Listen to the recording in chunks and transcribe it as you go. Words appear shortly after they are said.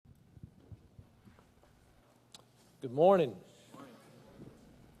Good morning.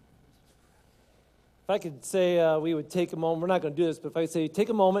 If I could say we would take a moment, we're not going to do this, but if I could say take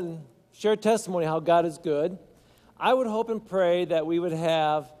a moment and share testimony how God is good, I would hope and pray that we would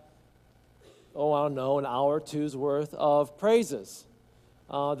have, I don't know, an hour or two's worth of praises.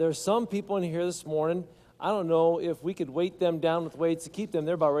 There's some people in here this morning, I don't know if we could weight them down with weights to keep them.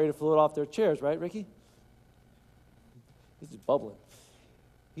 They're about ready to float off their chairs, right, Ricky? He's just bubbling.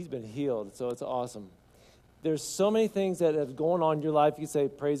 He's been healed, so it's awesome. There's so many things that have going on in your life. You can say,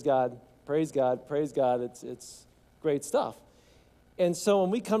 praise God, praise God, praise God. It's great stuff. And so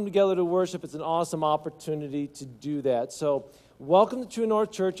when we come together to worship, it's an awesome opportunity to do that. So welcome to True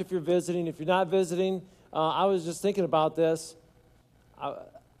North Church if you're visiting. If you're not visiting, I was just thinking about this.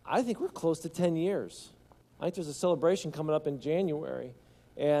 I think we're close to 10 years. I think there's a celebration coming up in January,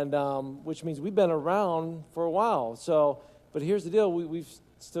 and which means we've been around for a while. So, but here's the deal. We've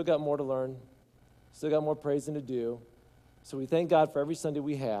still got more to learn. Still got more praising to do. So we thank God for every Sunday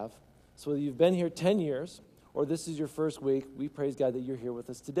we have. So whether you've been here 10 years or this is your first week, we praise God that you're here with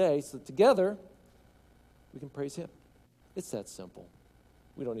us today. So together, we can praise Him. It's that simple.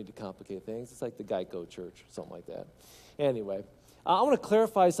 We don't need to complicate things. It's like the Geico Church, something like that. Anyway, I want to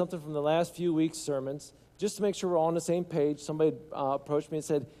clarify something from the last few weeks' sermons, just to make sure we're all on the same page. Somebody approached me and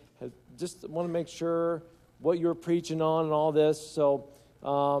said, just want to make sure what you're preaching on and all this. So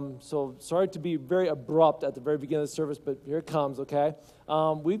sorry to be very abrupt at the very beginning of the service, but here it comes, okay?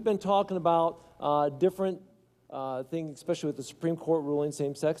 We've been talking about different things, especially with the Supreme Court ruling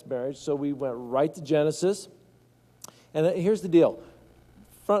same-sex marriage, so we went right to Genesis. And here's the deal.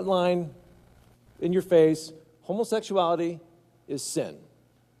 Front line, in your face, homosexuality is sin.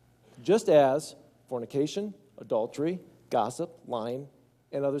 Just as fornication, adultery, gossip, lying,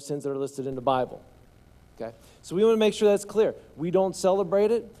 and other sins that are listed in the Bible. Okay? So we want to make sure that's clear. We don't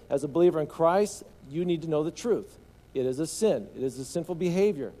celebrate it. As a believer in Christ, you need to know the truth. It is a sin. It is a sinful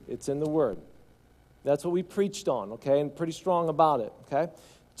behavior. It's in the Word. That's what we preached on, okay, and pretty strong about it, okay?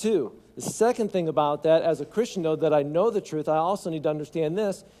 2, the second thing about that, as a Christian, though, that I know the truth, I also need to understand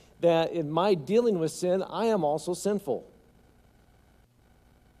this, that in my dealing with sin, I am also sinful.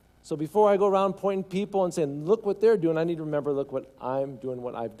 So before I go around pointing people and saying, look what they're doing, I need to remember, look what I'm doing,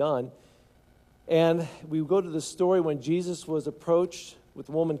 what I've done. And we go to the story when Jesus was approached with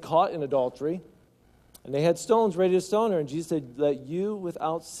a woman caught in adultery, and they had stones ready to stone her, and Jesus said, let you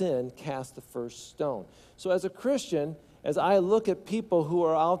without sin cast the first stone. So as a Christian, as I look at people who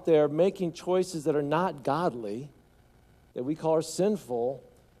are out there making choices that are not godly, that we call are sinful,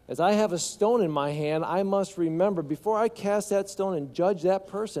 as I have a stone in my hand, I must remember, before I cast that stone and judge that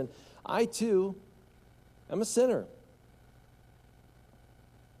person, I too am a sinner.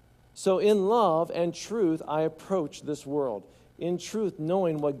 So in love and truth, I approach this world. In truth,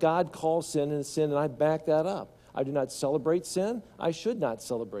 knowing what God calls sin and sin, and I back that up. I do not celebrate sin. I should not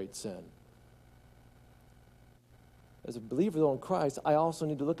celebrate sin. As a believer, though, in Christ, I also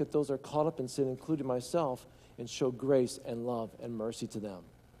need to look at those that are caught up in sin, including myself, and show grace and love and mercy to them,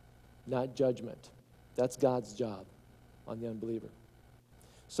 not judgment. That's God's job on the unbeliever.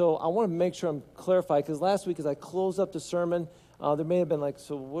 So I want to make sure I'm clarified, because last week as I closed up the sermon, there may have been like,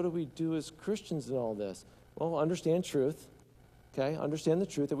 so what do we do as Christians in all this? Well, understand truth, okay? Understand the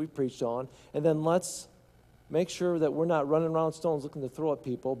truth that we preached on, and then let's make sure that we're not running around stones looking to throw at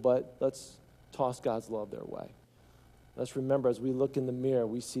people, but let's toss God's love their way. Let's remember as we look in the mirror,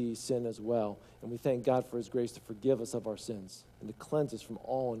 we see sin as well, and we thank God for His grace to forgive us of our sins and to cleanse us from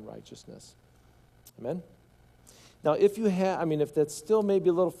all unrighteousness. Amen? Now, if you have, if that's still maybe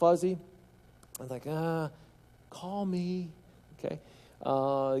a little fuzzy, I'm like, call me. Okay,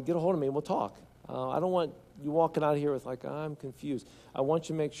 get a hold of me and we'll talk. I don't want you walking out of here with like, I'm confused. I want you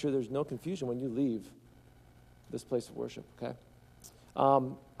to make sure there's no confusion when you leave this place of worship, okay?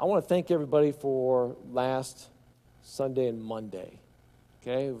 I want to thank everybody for last Sunday and Monday,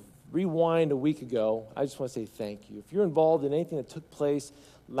 okay? Rewind a week ago, I just want to say thank you. If you're involved in anything that took place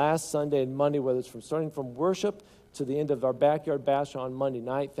last Sunday and Monday, whether it's starting from worship to the end of our backyard bash on Monday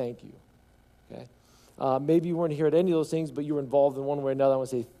night, thank you, okay? Maybe you weren't here at any of those things, but you were involved in one way or another. I want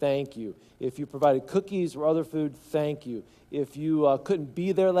to say thank you. If you provided cookies or other food, thank you. If you couldn't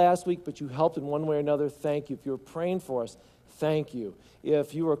be there last week, but you helped in one way or another, thank you. If you were praying for us, thank you.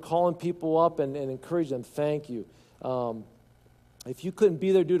 If you were calling people up and encouraging them, thank you. If you couldn't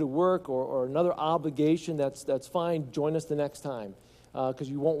be there due to work or another obligation, that's fine. Join us the next time because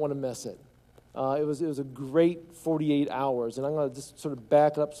you won't want to miss it. It was a great 48 hours, and I'm going to just sort of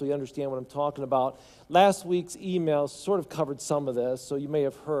back up so you understand what I'm talking about. Last week's email sort of covered some of this, so you may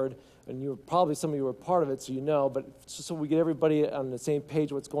have heard and some of you were part of it, so you know, but just so we get everybody on the same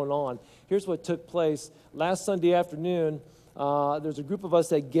page what's going on. Here's what took place. Last Sunday afternoon, there's a group of us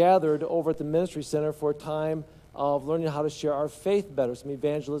that gathered over at the Ministry Center for a time of learning how to share our faith better, some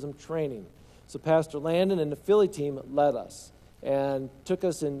evangelism training. So Pastor Landon and the Philly team led us and took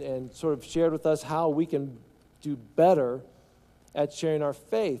us and sort of shared with us how we can do better at sharing our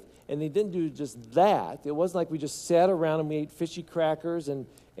faith. And they didn't do just that. It wasn't like we just sat around and we ate fishy crackers and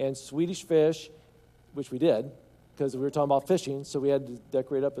Swedish fish, which we did, because we were talking about fishing, so we had to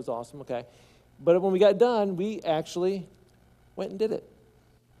decorate up as awesome, okay. But when we got done, we actually went and did it.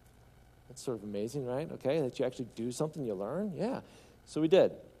 That's sort of amazing, right? Okay, that you actually do something, you learn. Yeah. So we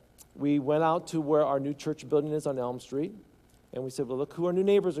did. We went out to where our new church building is on Elm Street, and we said, well, look who our new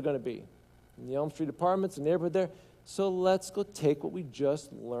neighbors are going to be. In the Elm Street apartments, the neighborhood there. So let's go take what we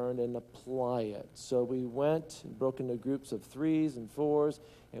just learned and apply it. So we went and broke into groups of 3s and 4s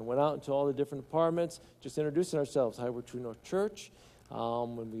and went out into all the different apartments, just introducing ourselves. Hi, we're True North Church.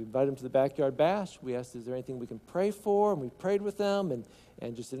 When we invited them to the backyard bash, we asked, is there anything we can pray for? And we prayed with them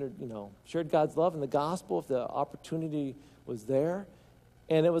and just shared God's love and the gospel if the opportunity was there.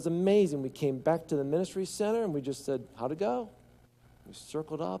 And it was amazing. We came back to the ministry center and we just said, how'd it go? We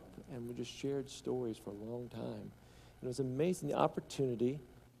circled up and we just shared stories for a long time. And it was amazing the opportunity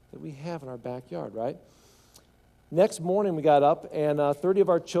that we have in our backyard, right? Next morning we got up and 30 of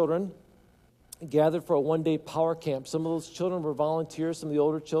our children gathered for a one-day power camp. Some of those children were volunteers, some of the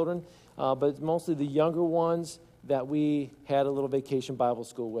older children, but mostly the younger ones that we had a little vacation Bible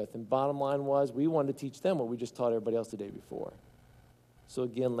school with. And bottom line was we wanted to teach them what we just taught everybody else the day before. So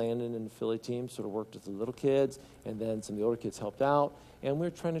again, Landon and the Philly team sort of worked with the little kids, and then some of the older kids helped out. And we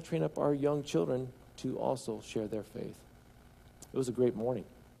were trying to train up our young children to also share their faith. It was a great morning.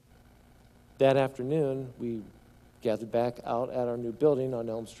 That afternoon, we gathered back out at our new building on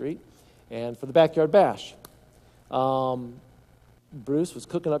Elm Street, and for the backyard bash. Bruce was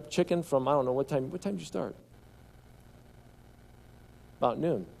cooking up chicken from, I don't know what time. What time did you start? About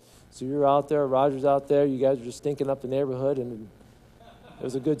noon. So you were out there, Roger's out there, you guys were just stinking up the neighborhood, and it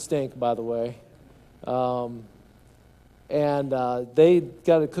was a good stink, by the way. They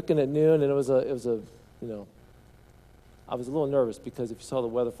got it cooking at noon, and it was a I was a little nervous because if you saw the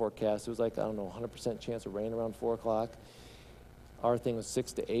weather forecast, it was like, 100% chance of rain around 4 o'clock. Our thing was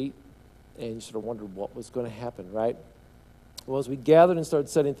 6 to 8, and you sort of wondered what was going to happen, right? Well, as we gathered and started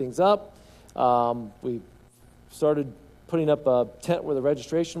setting things up, we started putting up a tent where the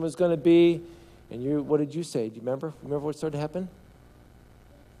registration was going to be. And what did you say? Do you remember? Remember what started to happen?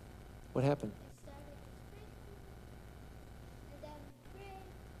 What happened?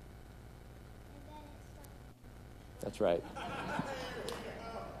 That's right.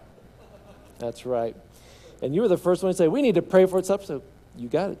 That's right. And you were the first one to say, we need to pray for it. So you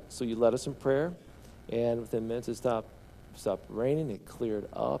got it. So you led us in prayer, and within minutes it stopped raining. It cleared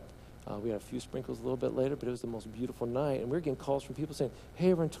up. We had a few sprinkles a little bit later, but it was the most beautiful night. And we were getting calls from people saying,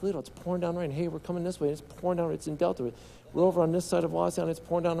 hey, we're in Toledo. It's pouring down rain. Hey, we're coming this way. It's pouring down. It's in Delta. We're over on this side of Waseon. It's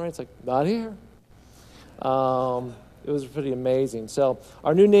pouring down rain. It's like, not here. It was pretty amazing. So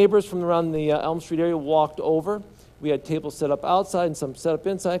our new neighbors from around the Elm Street area walked over. We had tables set up outside and some set up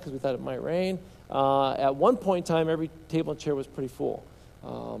inside because we thought it might rain. At one point in time, every table and chair was pretty full.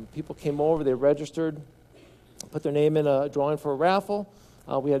 People came over, they registered, put their name in a drawing for a raffle.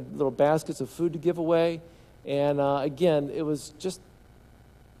 We had little baskets of food to give away. And again, it was just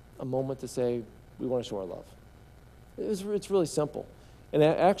a moment to say, we want to show our love. It's really simple. And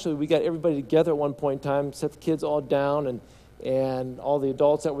actually, we got everybody together at one point in time, set the kids all down and all the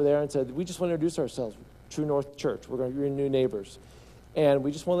adults that were there and said, we just want to introduce ourselves. True North Church. We're going to be your new neighbors. And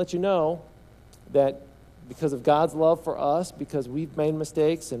we just want to let you know that because of God's love for us, because we've made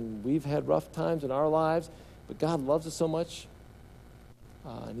mistakes and we've had rough times in our lives, but God loves us so much,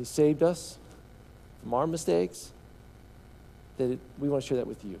 and He saved us from our mistakes, that we want to share that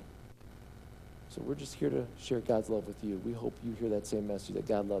with you. So we're just here to share God's love with you. We hope you hear that same message, that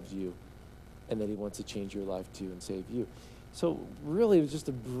God loves you and that He wants to change your life too and save you. So really, it was just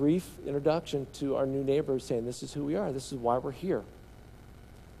a brief introduction to our new neighbors saying, this is who we are. This is why we're here.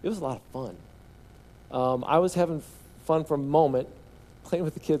 It was a lot of fun. I was having fun for a moment, playing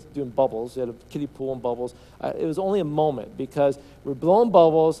with the kids, doing bubbles. They had a kiddie pool and bubbles. It was only a moment because we're blowing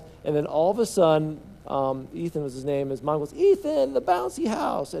bubbles, and then all of a sudden, Ethan was his name, his mom goes, Ethan, the bouncy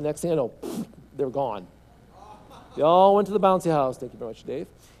house. And next thing I know, they're gone. They all went to the bouncy house. Thank you very much, Dave.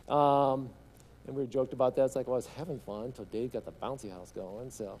 And we joked about that. It's like, well, I was having fun until Dave got the bouncy house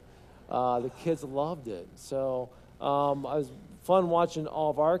going. So the kids loved it. So it was fun watching all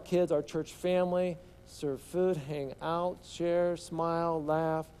of our kids, our church family, serve food, hang out, share, smile,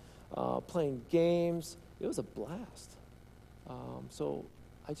 laugh. playing games. It was a blast. So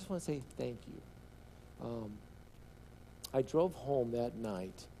I just want to say thank you. I drove home that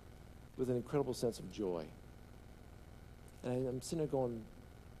night with an incredible sense of joy. And I'm sitting there going,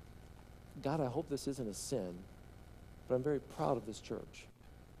 God, I hope this isn't a sin, but I'm very proud of this church.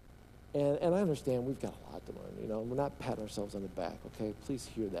 And I understand we've got a lot to learn. We're not patting ourselves on the back, okay? Please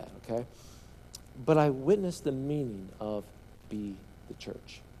hear that, okay? But I witnessed the meaning of be the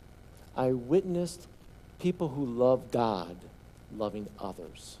church. I witnessed people who love God loving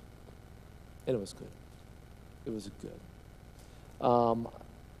others. And it was good. It was good.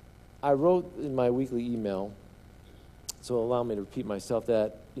 I wrote in my weekly email, so allow me to repeat myself,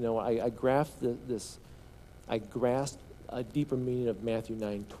 that, I grasped a deeper meaning of Matthew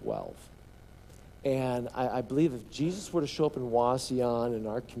 9:12. And I believe if Jesus were to show up in Wauseon, in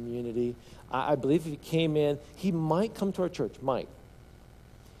our community, I believe if he came in, he might come to our church, might.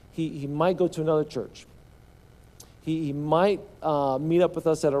 He might go to another church. He might meet up with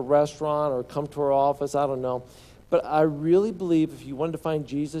us at a restaurant or come to our office, I don't know. But I really believe if you wanted to find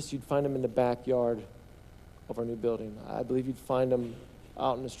Jesus, you'd find him in the backyard of our new building. I believe you'd find him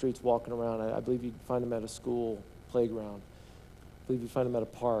out in the streets walking around. I believe you'd find him at a school playground. I believe you'd find him at a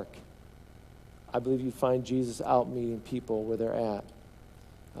park. I believe you'd find Jesus out meeting people where they're at,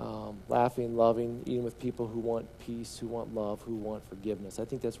 laughing, loving, eating with people who want peace, who want love, who want forgiveness. I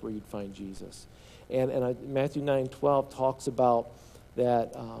think that's where you'd find Jesus. And Matthew 9:12 talks about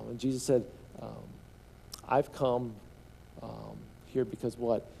that, and Jesus said, I've come here because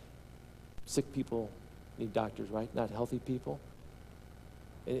what? Sick people need doctors, right? Not healthy people.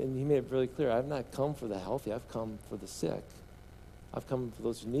 And he made it really clear, I've not come for the healthy, I've come for the sick. I've come for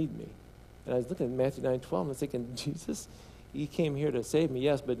those who need me. And I was looking at Matthew 9:12 and I was thinking, Jesus, he came here to save me,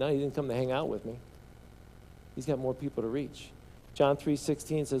 yes, but now he didn't come to hang out with me. He's got more people to reach. John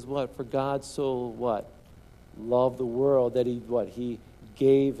 3:16 says what? For God so what? Loved the world that he what? He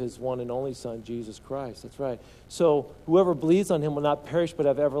gave his one and only Son, Jesus Christ. That's right. So whoever believes on him will not perish but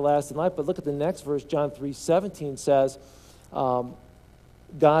have everlasting life. But look at the next verse. John 3:17 says,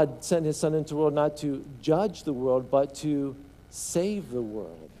 God sent his Son into the world not to judge the world, but to save the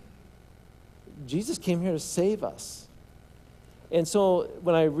world. Jesus came here to save us. And so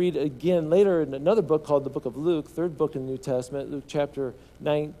when I read again later in another book called the book of Luke, third book in the New Testament, Luke chapter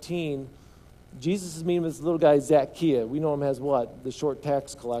 19, Jesus is meeting with this little guy, Zacchaeus. We know him as what? The short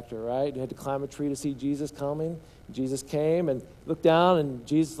tax collector, right? He had to climb a tree to see Jesus coming. Jesus came and looked down, and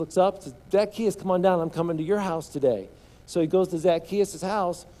Jesus looks up and says, Zacchaeus, come on down. I'm coming to your house today. So he goes to Zacchaeus'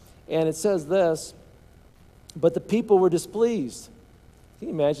 house, and it says this, but the people were displeased. Can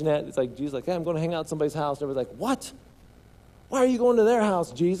you imagine that? It's like Jesus, like, hey, I'm going to hang out at somebody's house. And everybody's like, what? Why are you going to their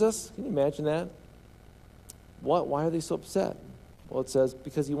house, Jesus? Can you imagine that? What? Why are they so upset? Well, it says,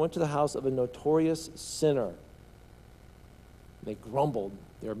 because he went to the house of a notorious sinner. They grumbled.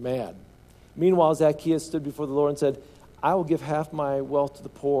 They were mad. Meanwhile, Zacchaeus stood before the Lord and said, I will give half my wealth to the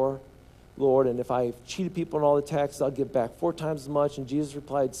poor, Lord, and if I've cheated people on all the taxes, I'll give back 4 times as much. And Jesus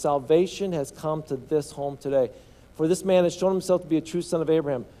replied, salvation has come to this home today. For this man has shown himself to be a true son of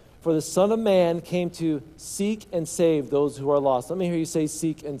Abraham. For the Son of Man came to seek and save those who are lost. Let me hear you say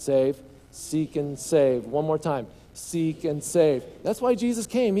seek and save. Seek and save. One more time. Seek and save. That's why Jesus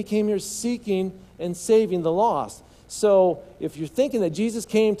came. He came here seeking and saving the lost. So if you're thinking that Jesus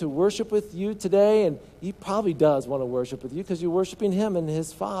came to worship with you today, and he probably does want to worship with you because you're worshiping him and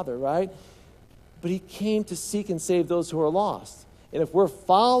his Father, right? But he came to seek and save those who are lost. And if we're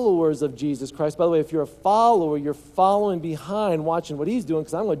followers of Jesus Christ, by the way, if you're a follower, you're following behind, watching what he's doing,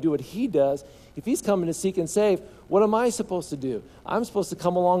 because I'm going to do what he does. If he's coming to seek and save, what am I supposed to do? I'm supposed to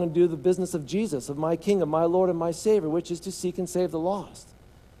come along and do the business of Jesus, of my King, of my Lord and my Savior, which is to seek and save the lost.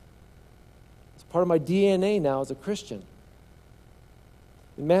 It's part of my DNA now as a Christian.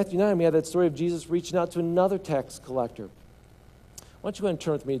 In Matthew 9, we have that story of Jesus reaching out to another tax collector. Why don't you go ahead and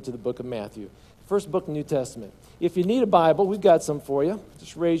turn with me to the book of Matthew, first book in the New Testament. If you need a Bible, we've got some for you.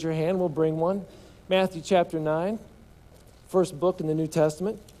 Just raise your hand, we'll bring one. Matthew chapter 9, first book in the New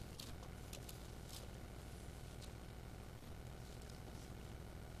Testament.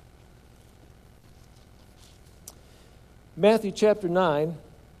 Matthew chapter 9,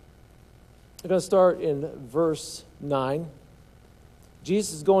 we're going to start in verse 9.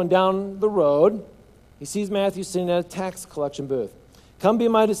 Jesus is going down the road. He sees Matthew sitting at a tax collection booth. Come be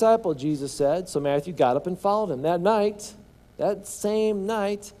my disciple, Jesus said. So Matthew got up and followed him. That same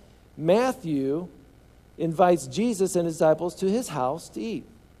night, Matthew invites Jesus and his disciples to his house to eat,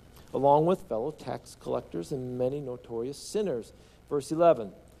 along with fellow tax collectors and many notorious sinners. Verse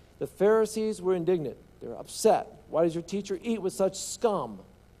 11, the Pharisees were indignant. They were upset. Why does your teacher eat with such scum?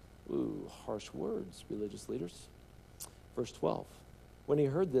 Ooh, harsh words, religious leaders. Verse 12. When he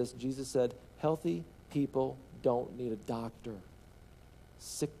heard this, Jesus said, healthy people don't need a doctor.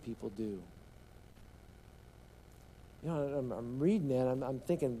 Sick people do. You know, I'm reading that, I'm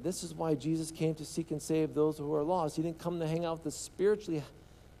thinking, this is why Jesus came to seek and save those who are lost. He didn't come to hang out with the spiritually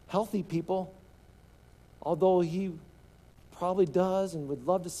healthy people, although he probably does and would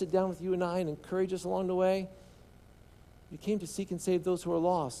love to sit down with you and I and encourage us along the way. He came to seek and save those who are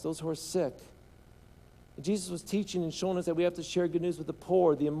lost, those who are sick. And Jesus was teaching and showing us that we have to share good news with the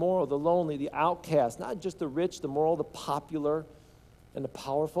poor, the immoral, the lonely, the outcast, not just the rich, the moral, the popular, and the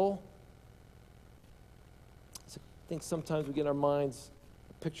powerful. So I think sometimes we get in our minds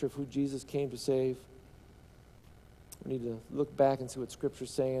a picture of who Jesus came to save. We need to look back and see what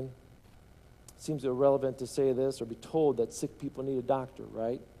Scripture's saying. It seems irrelevant to say this or be told that sick people need a doctor,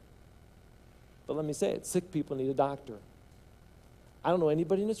 right? But let me say it, sick people need a doctor. I don't know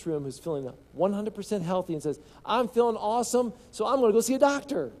anybody in this room who's feeling 100% healthy and says, I'm feeling awesome, so I'm going to go see a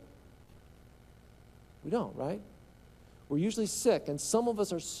doctor. We don't, right? We're usually sick, and some of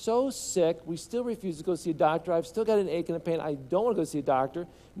us are so sick, we still refuse to go see a doctor. I've still got an ache and a pain. I don't want to go see a doctor.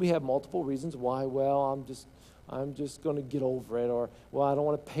 We have multiple reasons why. Well, I'm just going to get over it, or, well, I don't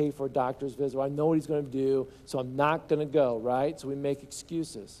want to pay for a doctor's visit, or I know what he's going to do, so I'm not going to go, right? So we make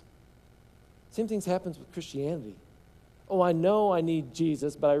excuses. Same thing happens with Christianity. Oh, I know I need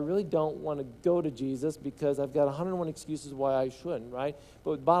Jesus, but I really don't want to go to Jesus because I've got 101 excuses why I shouldn't, right?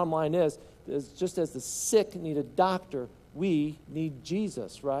 But the bottom line is just as the sick need a doctor, we need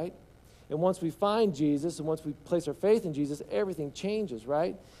Jesus, right? And once we find Jesus and once we place our faith in Jesus, everything changes,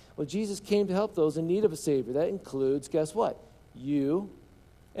 right? Well, Jesus came to help those in need of a Savior. That includes, guess what? You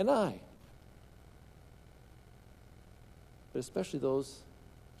and I. But especially those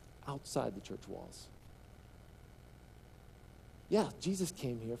outside the church walls. Yeah, Jesus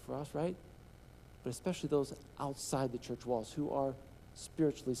came here for us, right? But especially those outside the church walls who are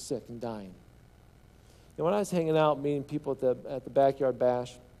spiritually sick and dying. And when I was hanging out, meeting people at the backyard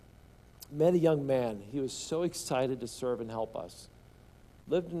bash, met a young man. He was so excited to serve and help us.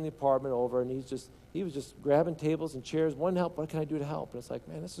 Lived in the apartment over, and he was just grabbing tables and chairs. One help, what can I do to help? And it's like,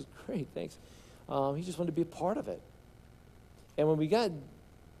 man, this is great, thanks. He just wanted to be a part of it. And when we got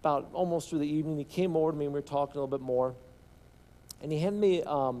about almost through the evening, he came over to me and we were talking a little bit more. And he had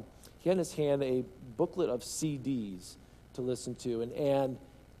in his hand a booklet of CDs to listen to. And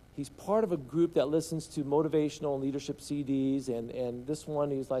he's part of a group that listens to motivational and leadership CDs. And this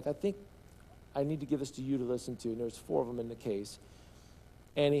one, he was like, I think I need to give this to you to listen to. And there's 4 of them in the case.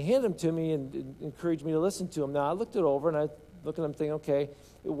 And he handed them to me and encouraged me to listen to them. Now, I looked it over, and I looked at them thinking, okay,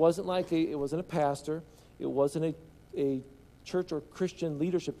 it wasn't a pastor. It wasn't a church or Christian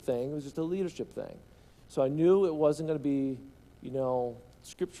leadership thing. It was just a leadership thing. So I knew it wasn't going to be,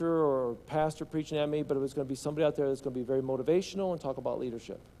 scripture or pastor preaching at me, but it was going to be somebody out there that's going to be very motivational and talk about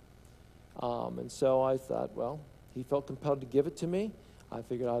leadership. And so I thought, well, he felt compelled to give it to me. I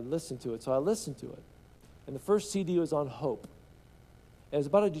figured I'd listen to it. So I listened to it. And the first CD was on hope. And it's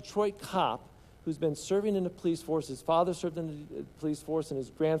about a Detroit cop who's been serving in the police force. His father served in the police force, and his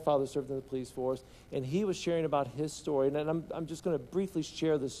grandfather served in the police force. And he was sharing about his story. And I'm just going to briefly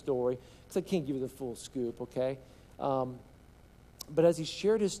share this story because I can't give you the full scoop, okay? But as he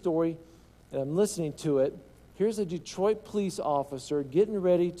shared his story, and I'm listening to it, here's a Detroit police officer getting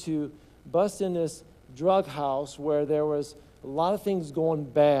ready to bust in this drug house where there was a lot of things going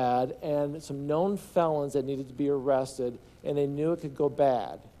bad and some known felons that needed to be arrested, and they knew it could go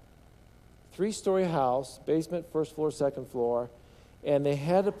bad. 3-story house, basement, first floor, second floor, and they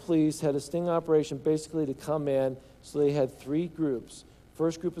had a sting operation basically to come in, so they had 3 groups.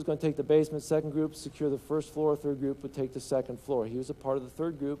 First group was going to take the basement, second group secure the first floor, third group would take the second floor. He was a part of the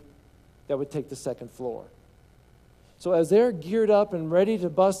third group that would take the second floor. So as they're geared up and ready to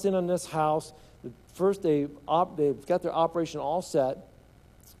bust in on this house, they've got their operation all set.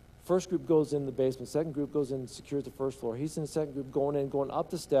 First group goes in the basement, second group goes in and secures the first floor. He's in the second group going up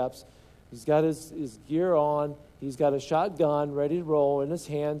the steps. He's got his gear on. He's got a shotgun ready to roll in his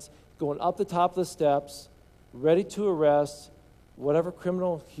hands, going up the top of the steps, ready to arrest whatever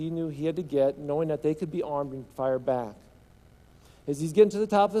criminal he knew he had to get, knowing that they could be armed and fire back. As he's getting to the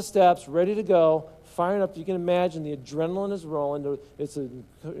top of the steps, ready to go, firing up, you can imagine the adrenaline is rolling. It's an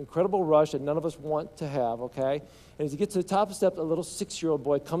incredible rush that none of us want to have, okay? And as he gets to the top of the steps, a little 6-year-old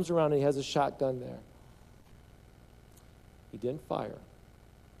boy comes around and he has a shotgun there. He didn't fire.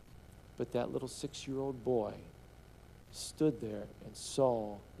 But that little 6-year-old boy stood there and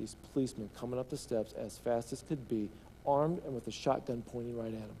saw these policemen coming up the steps as fast as could be, armed and with a shotgun pointing right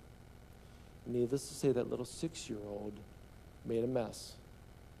at him. Needless to say, that little 6-year-old made a mess.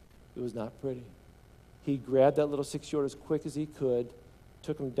 It was not pretty. He grabbed that little 6-year-old as quick as he could,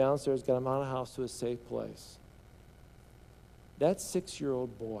 took him downstairs, got him out of the house to a safe place. That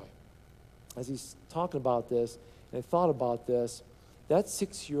 6-year-old boy, as he's talking about this, and I thought about this, that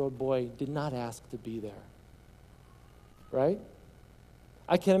 6-year-old boy did not ask to be there. Right?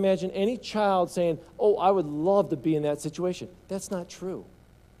 I can't imagine any child saying, oh, I would love to be in that situation. That's not true.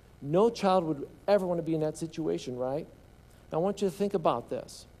 No child would ever want to be in that situation, right? Now, I want you to think about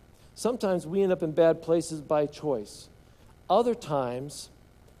this. Sometimes we end up in bad places by choice. Other times,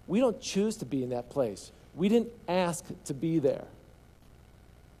 we don't choose to be in that place. We didn't ask to be there.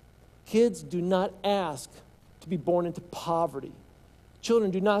 Kids do not ask to be born into poverty.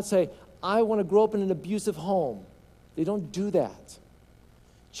 Children do not say, I want to grow up in an abusive home. They don't do that.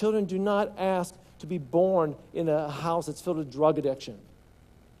 Children do not ask to be born in a house that's filled with drug addiction.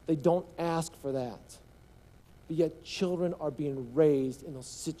 They don't ask for that. But yet children are being raised in those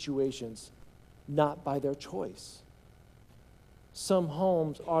situations not by their choice. Some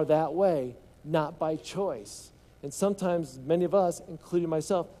homes are that way, not by choice. And sometimes many of us, including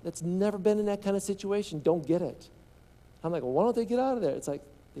myself, that's never been in that kind of situation, don't get it. I'm like, well, why don't they get out of there? It's like,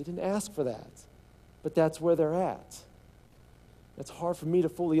 they didn't ask for that. But that's where they're at. It's hard for me to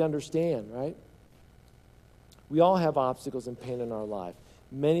fully understand, right? We all have obstacles and pain in our life.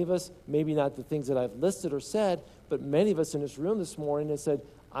 Many of us, maybe not the things that I've listed or said, but many of us in this room this morning have said,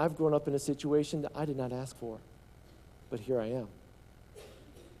 I've grown up in a situation that I did not ask for, but here I am.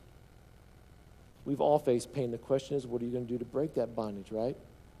 We've all faced pain. The question is, what are you going to do to break that bondage, right?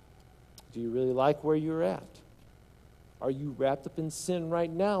 Do you really like where you're at? Are you wrapped up in sin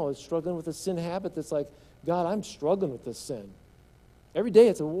right now and struggling with a sin habit that's like, God, I'm struggling with this sin. Every day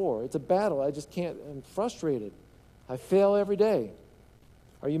it's a war. It's a battle. I just can't. I'm frustrated. I fail every day.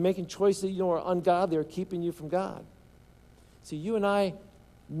 Are you making choices that you know are ungodly or keeping you from God? See, you and I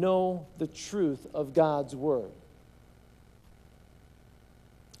know the truth of God's word.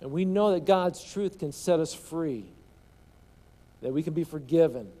 And we know that God's truth can set us free, that we can be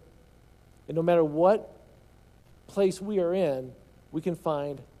forgiven. And no matter what place we are in, we can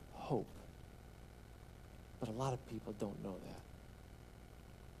find hope. But a lot of people don't know that.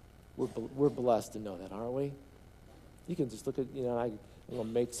 We're blessed to know that, aren't we? You can just look at, I'm going to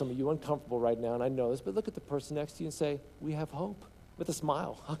make some of you uncomfortable right now, and I know this, but look at the person next to you and say, we have hope, with a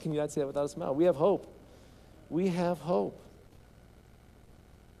smile. How can you not say that without a smile? We have hope. We have hope.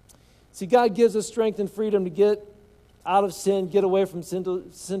 See, God gives us strength and freedom to get out of sin, get away from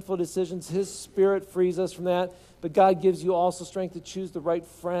sinful decisions. His Spirit frees us from that. But God gives you also strength to choose the right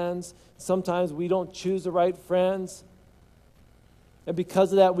friends. Sometimes we don't choose the right friends. And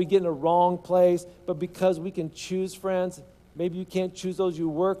because of that, we get in a wrong place. But because we can choose friends, maybe you can't choose those you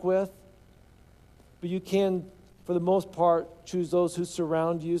work with, but you can, for the most part, choose those who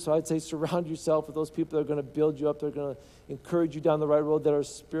surround you. So I'd say surround yourself with those people that are going to build you up, that are going to encourage you down the right road, that are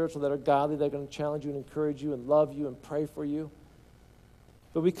spiritual, that are godly, that are going to challenge you and encourage you and love you and pray for you.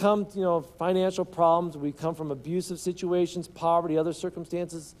 But we come, financial problems. We come from abusive situations, poverty, other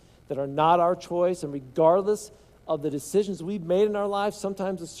circumstances that are not our choice. And regardless of the decisions we've made in our lives,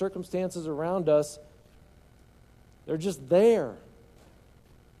 sometimes the circumstances around us, they're just there.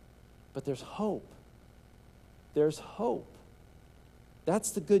 But there's hope. There's hope.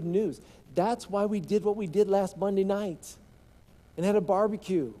 That's the good news. That's why we did what we did last Monday night and had a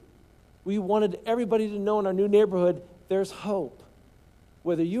barbecue. We wanted everybody to know in our new neighborhood, there's hope.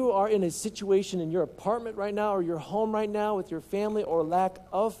 Whether you are in a situation in your apartment right now or your home right now with your family or lack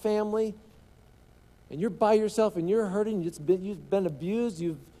of family, and you're by yourself and you're hurting, you've been abused,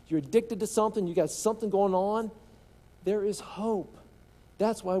 you're addicted to something, you got something going on, there is hope.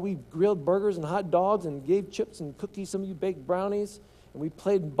 That's why we grilled burgers and hot dogs and gave chips and cookies, some of you baked brownies, and we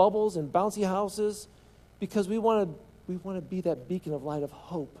played bubbles and bouncy houses because we want to be that beacon of light of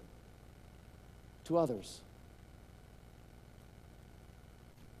hope to others.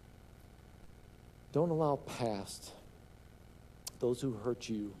 Don't allow past, those who hurt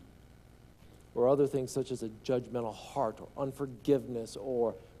you, or other things such as a judgmental heart or unforgiveness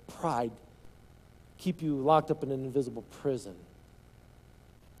or pride keep you locked up in an invisible prison.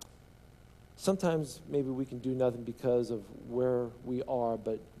 Sometimes maybe we can do nothing because of where we are,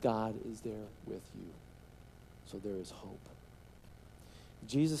 but God is there with you. So there is hope.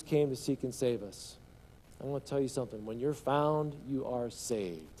 Jesus came to seek and save us. I want to tell you something. When you're found, you are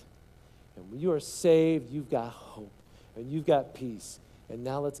saved. And when you are saved, you've got hope. And you've got peace. And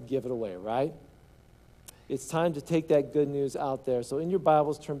now let's give it away, right? It's time to take that good news out there. So in your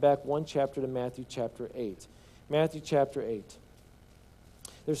Bibles, turn back one chapter to Matthew chapter 8. Matthew chapter 8.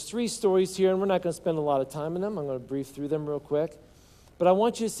 There's 3 stories here, and we're not going to spend a lot of time in them. I'm going to brief through them real quick. But I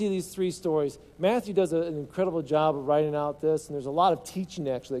want you to see these three stories. Matthew does an incredible job of writing out this, and there's a lot of teaching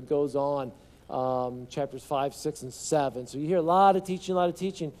actually that goes on, chapters 5, 6, and 7. So you hear a lot of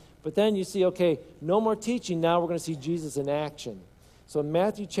teaching, but then you see, okay, no more teaching, now we're going to see Jesus in action. So in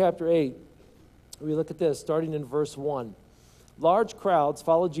Matthew chapter 8, we look at this, starting in verse 1. Large crowds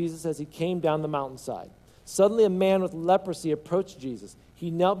followed Jesus as he came down the mountainside. Suddenly a man with leprosy approached Jesus. He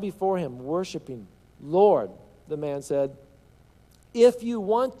knelt before him, worshiping. Lord, the man said, if you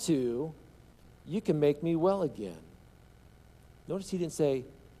want to, you can make me well again. Notice he didn't say,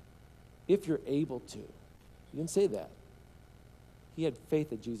 if you're able to. He didn't say that. He had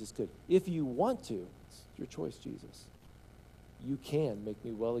faith that Jesus could. If you want to, it's your choice, Jesus. You can make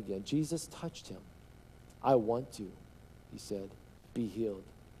me well again. Jesus touched him. I want to, he said, be healed.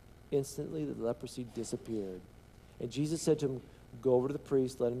 Instantly the leprosy disappeared. And Jesus said to him, go over to the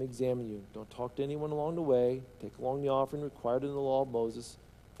priest, let him examine you. Don't talk to anyone along the way. Take along the offering required in the law of Moses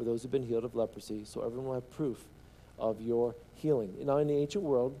for those who've been healed of leprosy, so everyone will have proof of your healing. Now, in the ancient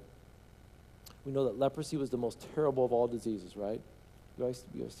world, we know that leprosy was the most terrible of all diseases, right? You guys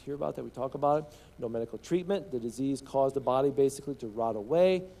hear about that? We talk about it. No medical treatment. The disease caused the body basically to rot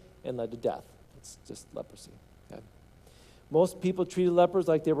away and led to death. It's just leprosy. Okay? Most people treated lepers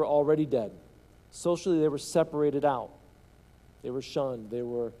like they were already dead. Socially, they were separated out. They were shunned. They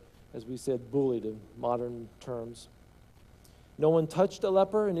were, as we said, bullied in modern terms. No one touched a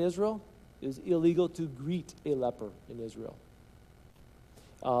leper in Israel. It was illegal to greet a leper in Israel.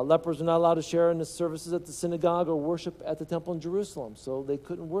 Lepers were not allowed to share in the services at the synagogue or worship at the temple in Jerusalem, so they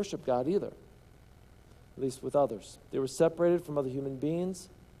couldn't worship God either, at least with others. They were separated from other human beings,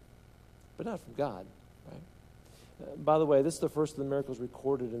 but not from God. Right? By the way, this is the first of the miracles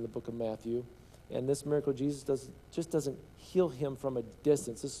recorded in the book of Matthew. And this miracle, Jesus just doesn't heal him from a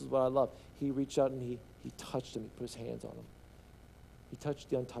distance. This is what I love. He reached out and he touched him. He put his hands on him. He touched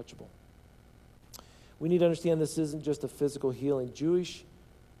the untouchable. We need to understand this isn't just a physical healing. Jewish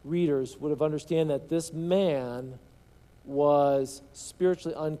readers would have understood that this man was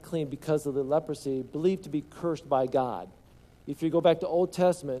spiritually unclean because of the leprosy, believed to be cursed by God. If you go back to Old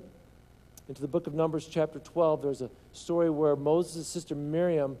Testament, into the book of Numbers chapter 12, there's a story where Moses' sister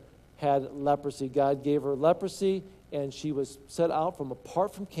Miriam had leprosy. God gave her leprosy, and she was set out from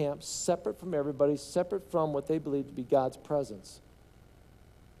apart from camp, separate from everybody, separate from what they believed to be God's presence.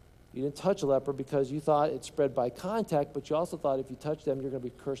 You didn't touch a leper because you thought it spread by contact, but you also thought if you touch them, you're going to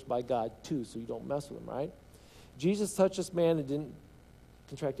be cursed by God too, so you don't mess with them, right? Jesus touched this man and didn't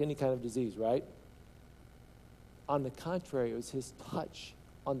contract any kind of disease, right? On the contrary, it was his touch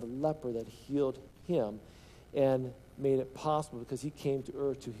on the leper that healed him and made it possible, because he came to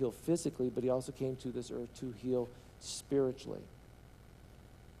earth to heal physically, but he also came to this earth to heal spiritually.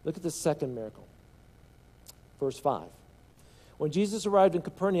 Look at the second miracle. Verse 5. When Jesus arrived in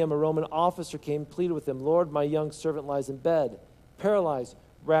Capernaum, a Roman officer came and pleaded with him, Lord, my young servant lies in bed, paralyzed,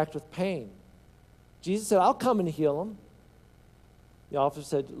 racked with pain. Jesus said, I'll come and heal him. The officer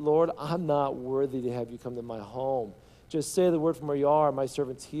said, Lord, I'm not worthy to have you come to my home. Just say the word from where you are, my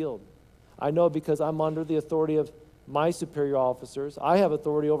servant's healed. I know because I'm under the authority of my superior officers. I have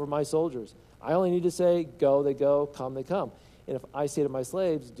authority over my soldiers. I only need to say, go, they go, come, they come. And if I say to my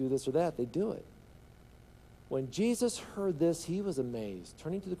slaves, do this or that, they do it. When Jesus heard this, he was amazed.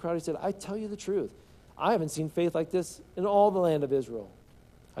 Turning to the crowd, he said, I tell you the truth. I haven't seen faith like this in all the land of Israel.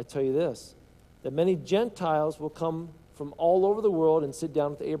 I tell you this, that many Gentiles will come from all over the world and sit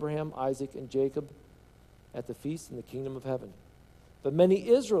down with Abraham, Isaac, and Jacob at the feast in the kingdom of heaven. But many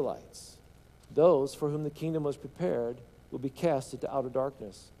Israelites, those for whom the kingdom was prepared, will be cast into outer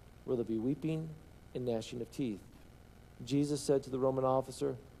darkness, where there will be weeping and gnashing of teeth. Jesus said to the Roman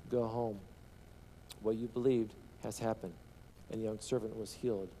officer, go home. What you believed has happened. And the young servant was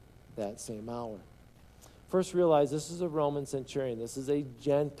healed that same hour. First, realize this is a Roman centurion. This is a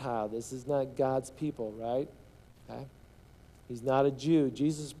Gentile. This is not God's people, right? Okay? He's not a Jew.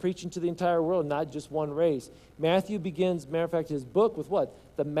 Jesus is preaching to the entire world, not just one race. Matthew begins, matter of fact, his book with what?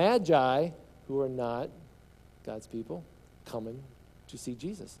 The Magi, who are not God's people, coming to see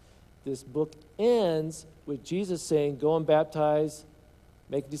Jesus. This book ends with Jesus saying, go and baptize,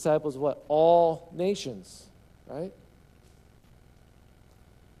 make disciples of what? All nations, right?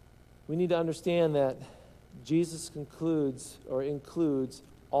 We need to understand that Jesus includes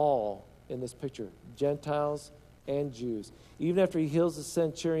all in this picture, Gentiles and Jews. Even after he heals the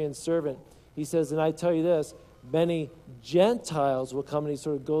centurion's servant, he says, and I tell you this, many Gentiles will come, and he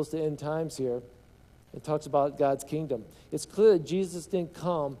sort of goes to end times here and talks about God's kingdom. It's clear that Jesus didn't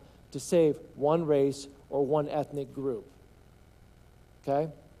come to save one race or one ethnic group.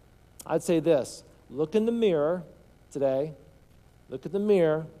 Okay? I'd say this, look in the mirror today, look at the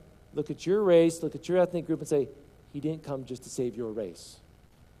mirror, look at your race, look at your ethnic group, and say, he didn't come just to save your race.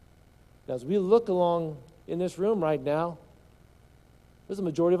 Now, as we look along in this room right now, there's a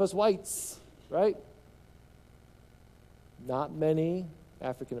majority of us whites, right? Not many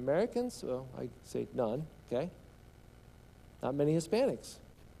African Americans. Well, I say none, okay? Not many Hispanics.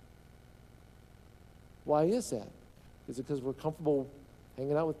 Why is that? Is it because we're comfortable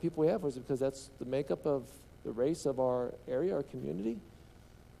hanging out with people we have, or is it because that's the makeup of the race of our area, our community?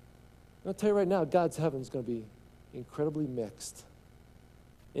 I'll tell you right now, God's heaven is going to be incredibly mixed.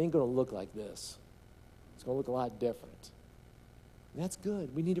 It ain't going to look like this. It's going to look a lot different. And that's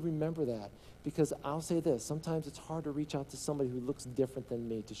good. We need to remember that. Because I'll say this, sometimes it's hard to reach out to somebody who looks different than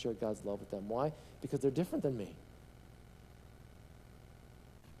me to share God's love with them. Why? Because they're different than me.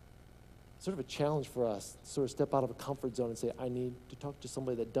 It's sort of a challenge for us to sort of step out of a comfort zone and say, I need to talk to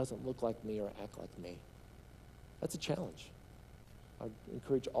somebody that doesn't look like me or act like me. That's a challenge. I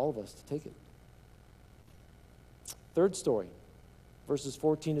encourage all of us to take it. Third story, verses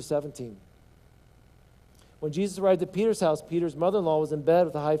 14 to 17. When Jesus arrived at Peter's house, Peter's mother-in-law was in bed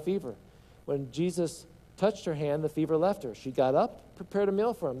with a high fever. When Jesus touched her hand, the fever left her. She got up, prepared a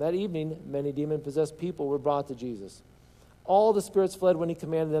meal for him. That evening, many demon-possessed people were brought to Jesus. All the spirits fled when he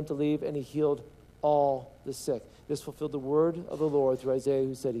commanded them to leave, and he healed all the sick. This fulfilled the word of the Lord through Isaiah,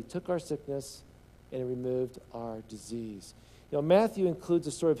 who said, he took our sickness and he removed our disease. You know, Matthew includes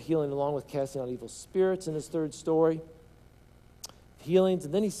a story of healing along with casting out evil spirits in his third story. Healings,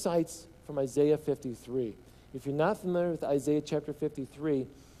 and then he cites from Isaiah 53. If you're not familiar with Isaiah chapter 53,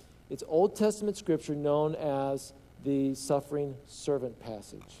 it's Old Testament scripture known as the suffering servant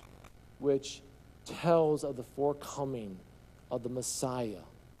passage, which tells of the forecoming of the Messiah.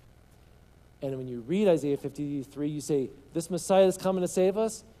 And when you read Isaiah 53, you say, this Messiah is coming to save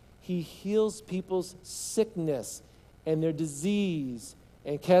us. He heals people's sickness and their disease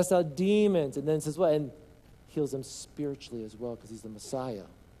and casts out demons. And then it says what? And heals them spiritually as well because he's the Messiah.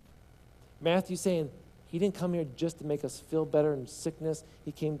 Matthew's saying he didn't come here just to make us feel better in sickness.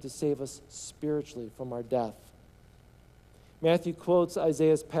 He came to save us spiritually from our death. Matthew quotes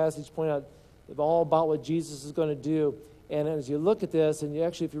Isaiah's passage, pointing out all about what Jesus is going to do. And as you look at this, and you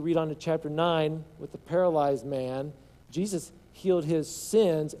actually, if you read on to chapter 9 with the paralyzed man, Jesus healed his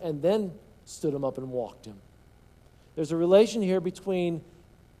sins and then stood him up and walked him. There's a relation here between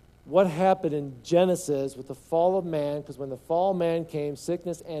what happened in Genesis with the fall of man, because when the fall of man came,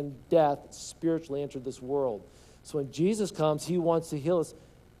 sickness and death spiritually entered this world. So when Jesus comes, he wants to heal us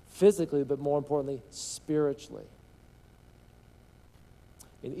physically, but more importantly, spiritually.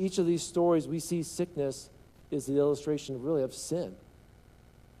 In each of these stories, we see sickness is the illustration really of sin.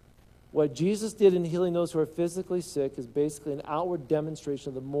 What Jesus did in healing those who are physically sick is basically an outward demonstration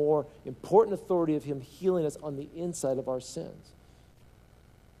of the more important authority of him healing us on the inside of our sins.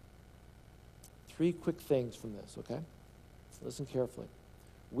 3 quick things from this, okay? Listen carefully.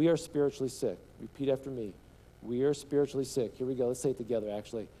 We are spiritually sick. Repeat after me. We are spiritually sick. Here we go. Let's say it together,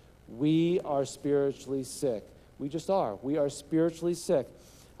 actually. We are spiritually sick. We just are. We are spiritually sick.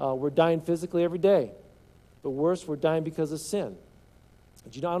 We're dying physically every day. But worse, we're dying because of sin.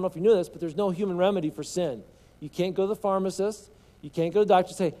 And I don't know if you knew this, but there's no human remedy for sin. You can't go to the pharmacist. You can't go to the doctor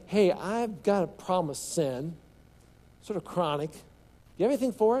and say, hey, I've got a problem with sin, sort of chronic. Do you have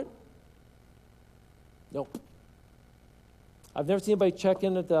anything for it? Nope. I've never seen anybody check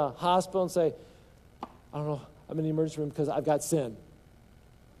in at the hospital and say, I don't know, I'm in the emergency room because I've got sin.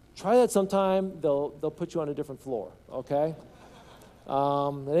 Try that sometime. They'll put you on a different floor, okay? It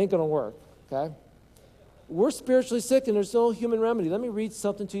ain't going to work, okay? We're spiritually sick and there's no human remedy. Let me read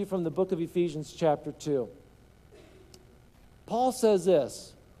something to you from the book of Ephesians chapter 2. Paul says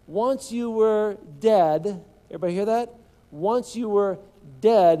this, once you were dead, everybody hear that? Once you were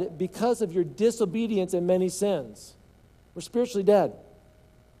dead because of your disobedience and many sins. We're spiritually dead.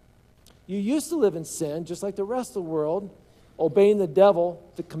 You used to live in sin just like the rest of the world, obeying the devil,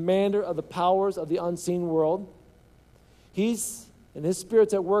 the commander of the powers of the unseen world. He's and his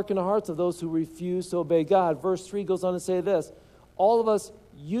Spirit's at work in the hearts of those who refuse to obey God. Verse 3 goes on to say this, all of us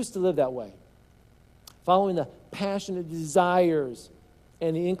used to live that way, following the passionate desires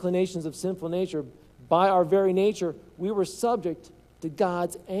and the inclinations of sinful nature. By our very nature, we were subject to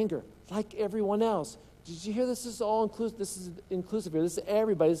God's anger, like everyone else. Did you hear this? This is all inclusive. This is inclusive here. This is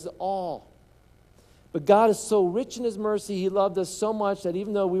everybody. This is all. But God is so rich in his mercy. He loved us so much that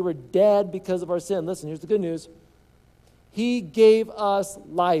even though we were dead because of our sin, listen, here's the good news. He gave us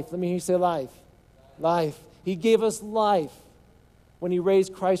life. Let me hear you say life. Life. He gave us life when he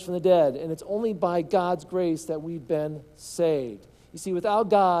raised Christ from the dead. And it's only by God's grace that we've been saved. You see, without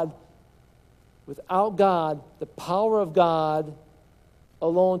God, the power of God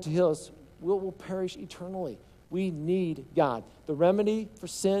alone to heal us, we'll perish eternally. We need God. The remedy for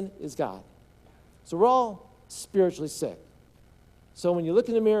sin is God. So we're all spiritually sick. So when you look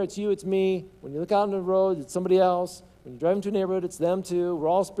in the mirror, it's you, it's me. When you look out on the road, it's somebody else. When you drive into a neighborhood, it's them too. We're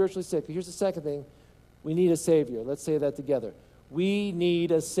all spiritually sick. Here's the second thing. We need a Savior. Let's say that together. We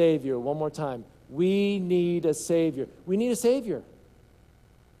need a Savior. One more time. We need a Savior. We need a Savior.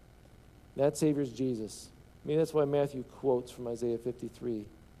 That Savior is Jesus. I mean, that's why Matthew quotes from Isaiah 53,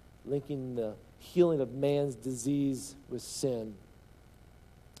 linking the healing of man's disease with sin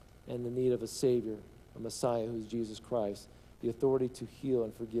and the need of a Savior, a Messiah who is Jesus Christ, the authority to heal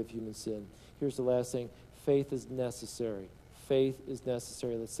and forgive human sin. Here's the last thing. Faith is necessary. Faith is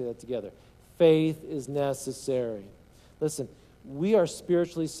necessary. Let's say that together. Faith is necessary. Listen, we are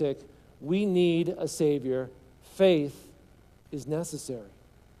spiritually sick. We need a Savior. Faith is necessary.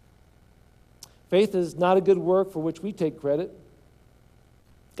 Faith is not a good work for which we take credit.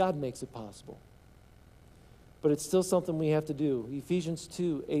 God makes it possible. But it's still something we have to do. Ephesians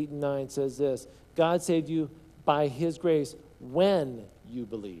 2:8-9 says this, God saved you by His grace when you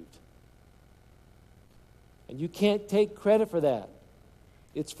believed. And you can't take credit for that.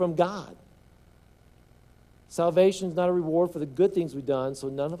 It's from God. Salvation is not a reward for the good things we've done, so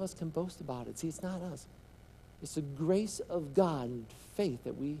none of us can boast about it. See, it's not us. It's the grace of God and faith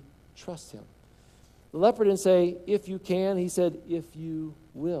that we trust Him. The leper didn't say, if you can. He said, if you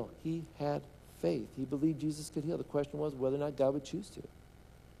will. He had faith. He believed Jesus could heal. The question was whether or not God would choose to.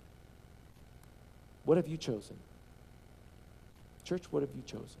 What have you chosen? Church, what have you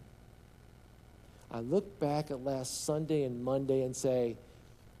chosen? I look back at last Sunday and Monday and say,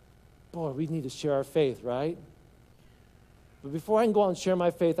 boy, we need to share our faith, right? But before I can go out and share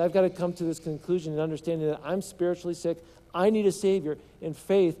my faith, I've got to come to this conclusion and understanding that I'm spiritually sick. I need a Savior. And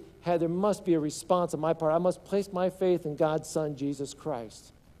faith, there must be a response on my part. I must place my faith in God's Son, Jesus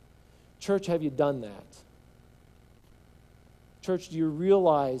Christ. Church, have you done that? Church, do you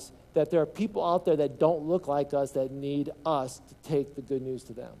realize that there are people out there that don't look like us that need us to take the good news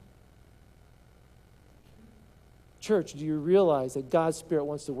to them? Church, do you realize that God's Spirit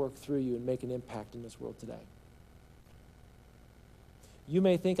wants to work through you and make an impact in this world today? You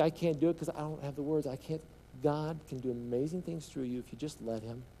may think I can't do it because I don't have the words. I can't. God can do amazing things through you if you just let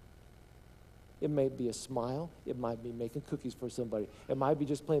Him. It may be a smile. It might be making cookies for somebody. It might be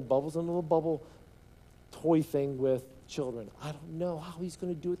just playing bubbles in a little bubble toy thing with children. I don't know how He's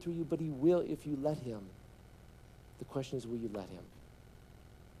going to do it through you, but He will if you let Him. The question is, will you let Him?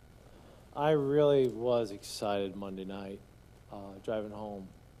 I really was excited Monday night driving home.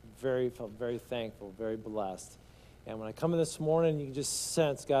 Felt very thankful, very blessed. And when I come in this morning, you can just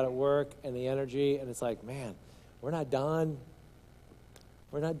sense God at work and the energy, and it's like, man, we're not done.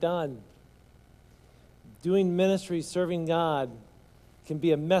 We're not done. Doing ministry, serving God can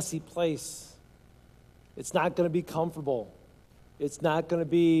be a messy place. It's not going to be comfortable. It's not going to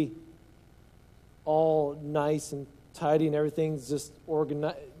be all nice and tidy and everything's just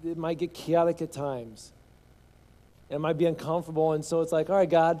organized. It might get chaotic at times. And it might be uncomfortable. And so it's like, all right,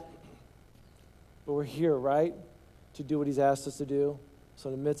 God, but we're here, right, to do what He's asked us to do. So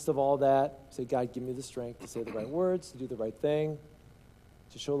in the midst of all that, say, God, give me the strength to say the right words, to do the right thing,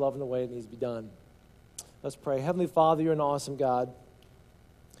 to show love in the way it needs to be done. Let's pray. Heavenly Father, You're an awesome God.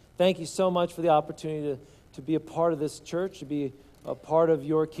 Thank You so much for the opportunity to be a part of this church, to be a part of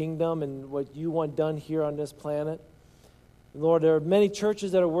Your kingdom and what You want done here on this planet. Lord, there are many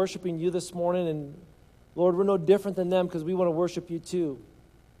churches that are worshiping You this morning, and Lord, we're no different than them because we want to worship You too.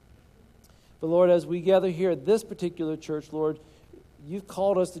 But Lord, as we gather here at this particular church, Lord, You've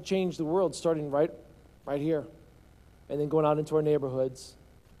called us to change the world starting right here and then going out into our neighborhoods,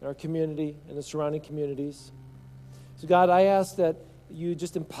 in our community, and the surrounding communities. So God, I ask that You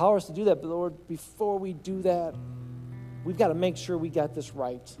just empower us to do that. But Lord, before we do that, we've got to make sure we got this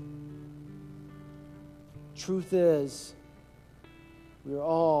right. Truth is, we are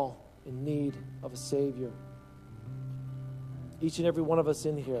all in need of a Savior. Each and every one of us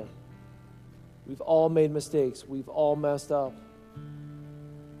in here, we've all made mistakes. We've all messed up.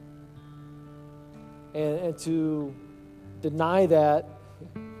 And to deny that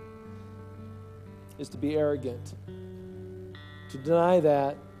is to be arrogant. To deny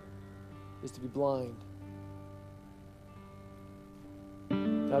that is to be blind.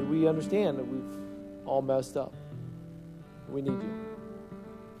 God, we understand that we've all messed up. We need You.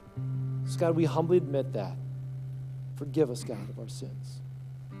 So God, we humbly admit that. Forgive us, God, of our sins.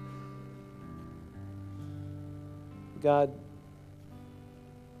 God,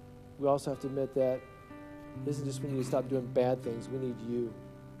 we also have to admit that it isn't just we need to stop doing bad things. We need You.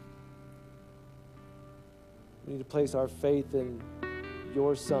 We need to place our faith in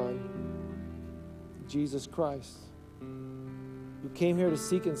your Son, Jesus Christ, who came here to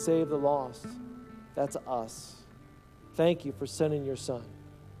seek and save the lost. That's us. Thank you for sending your Son.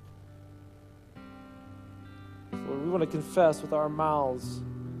 Lord, we want to confess with our mouths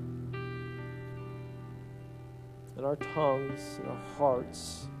and our tongues and our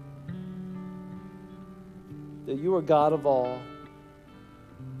hearts that you are God of all,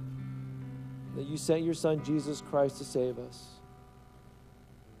 that you sent your Son, Jesus Christ, to save us.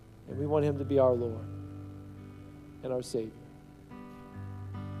 And we want him to be our Lord and our Savior.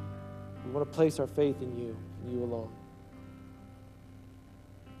 We want to place our faith in you and you alone.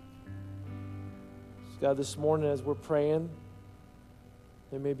 So God, this morning as we're praying,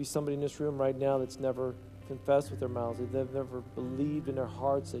 there may be somebody in this room right now that's never confessed with their mouths, they've never believed in their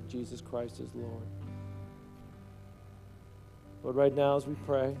hearts that Jesus Christ is Lord. Lord, right now as we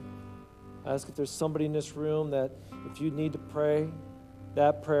pray, I ask if there's somebody in this room that if you need to pray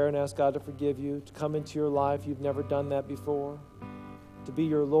that prayer and ask God to forgive you, to come into your life, you've never done that before, to be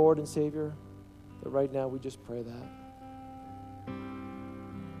your Lord and Savior, that right now we just pray that.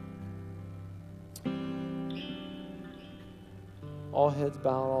 All heads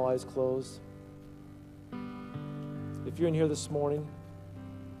bowed, all eyes closed. If you're in here this morning,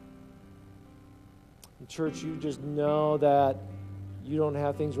 in church, you just know that you don't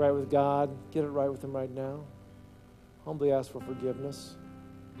have things right with God, get it right with him right now. Humbly ask for forgiveness.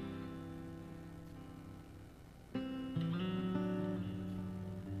 He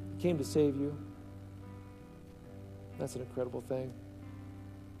came to save you. That's an incredible thing.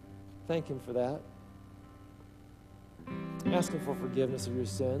 Thank him for that. Ask him for forgiveness of your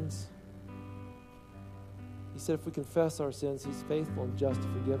sins. He said if we confess our sins, he's faithful and just to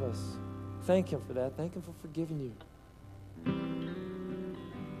forgive us. Thank him for that. Thank him for forgiving you.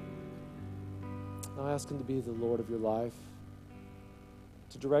 Now ask him to be the Lord of your life,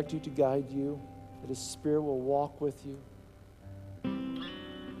 to direct you, to guide you, that his Spirit will walk with you. So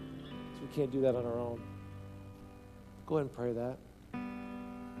we can't do that on our own. Go ahead and pray that.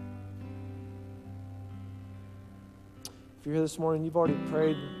 If you're here this morning, you've already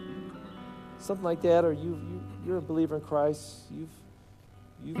prayed something like that, or you're a believer in Christ, you've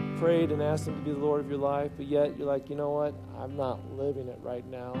prayed and asked him to be the Lord of your life, but yet you're like, you know what? I'm not living it right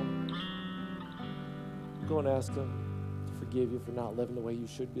now. Go and ask him to forgive you for not living the way you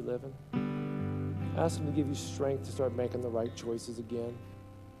should be living. Ask him to give you strength to start making the right choices again.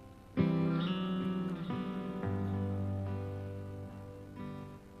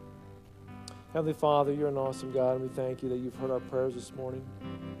 Heavenly Father, you're an awesome God, and we thank you that you've heard our prayers this morning.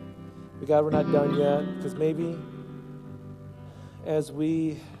 But God, we're not done yet, because maybe as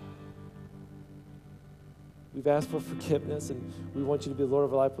we've asked for forgiveness and we want you to be the Lord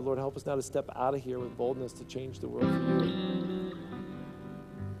of our life, but Lord, help us now to step out of here with boldness to change the world for you.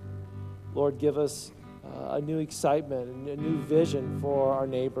 Lord, give us a new excitement and a new vision for our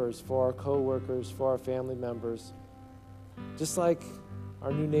neighbors, for our co-workers, for our family members. Just like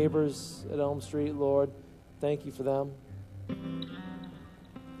our new neighbors at Elm Street, Lord, thank you for them.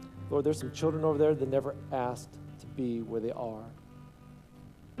 Lord, there's some children over there that never asked to be where they are,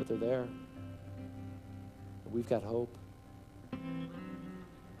 but they're there. And we've got hope.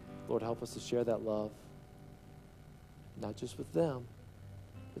 Lord, help us to share that love, not just with them,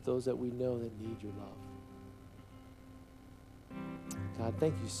 but those that we know that need your love. God,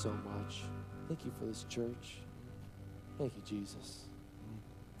 thank you so much. Thank you for this church. Thank you, Jesus.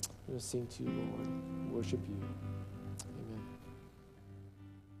 I'm going to sing to you, Lord, worship you.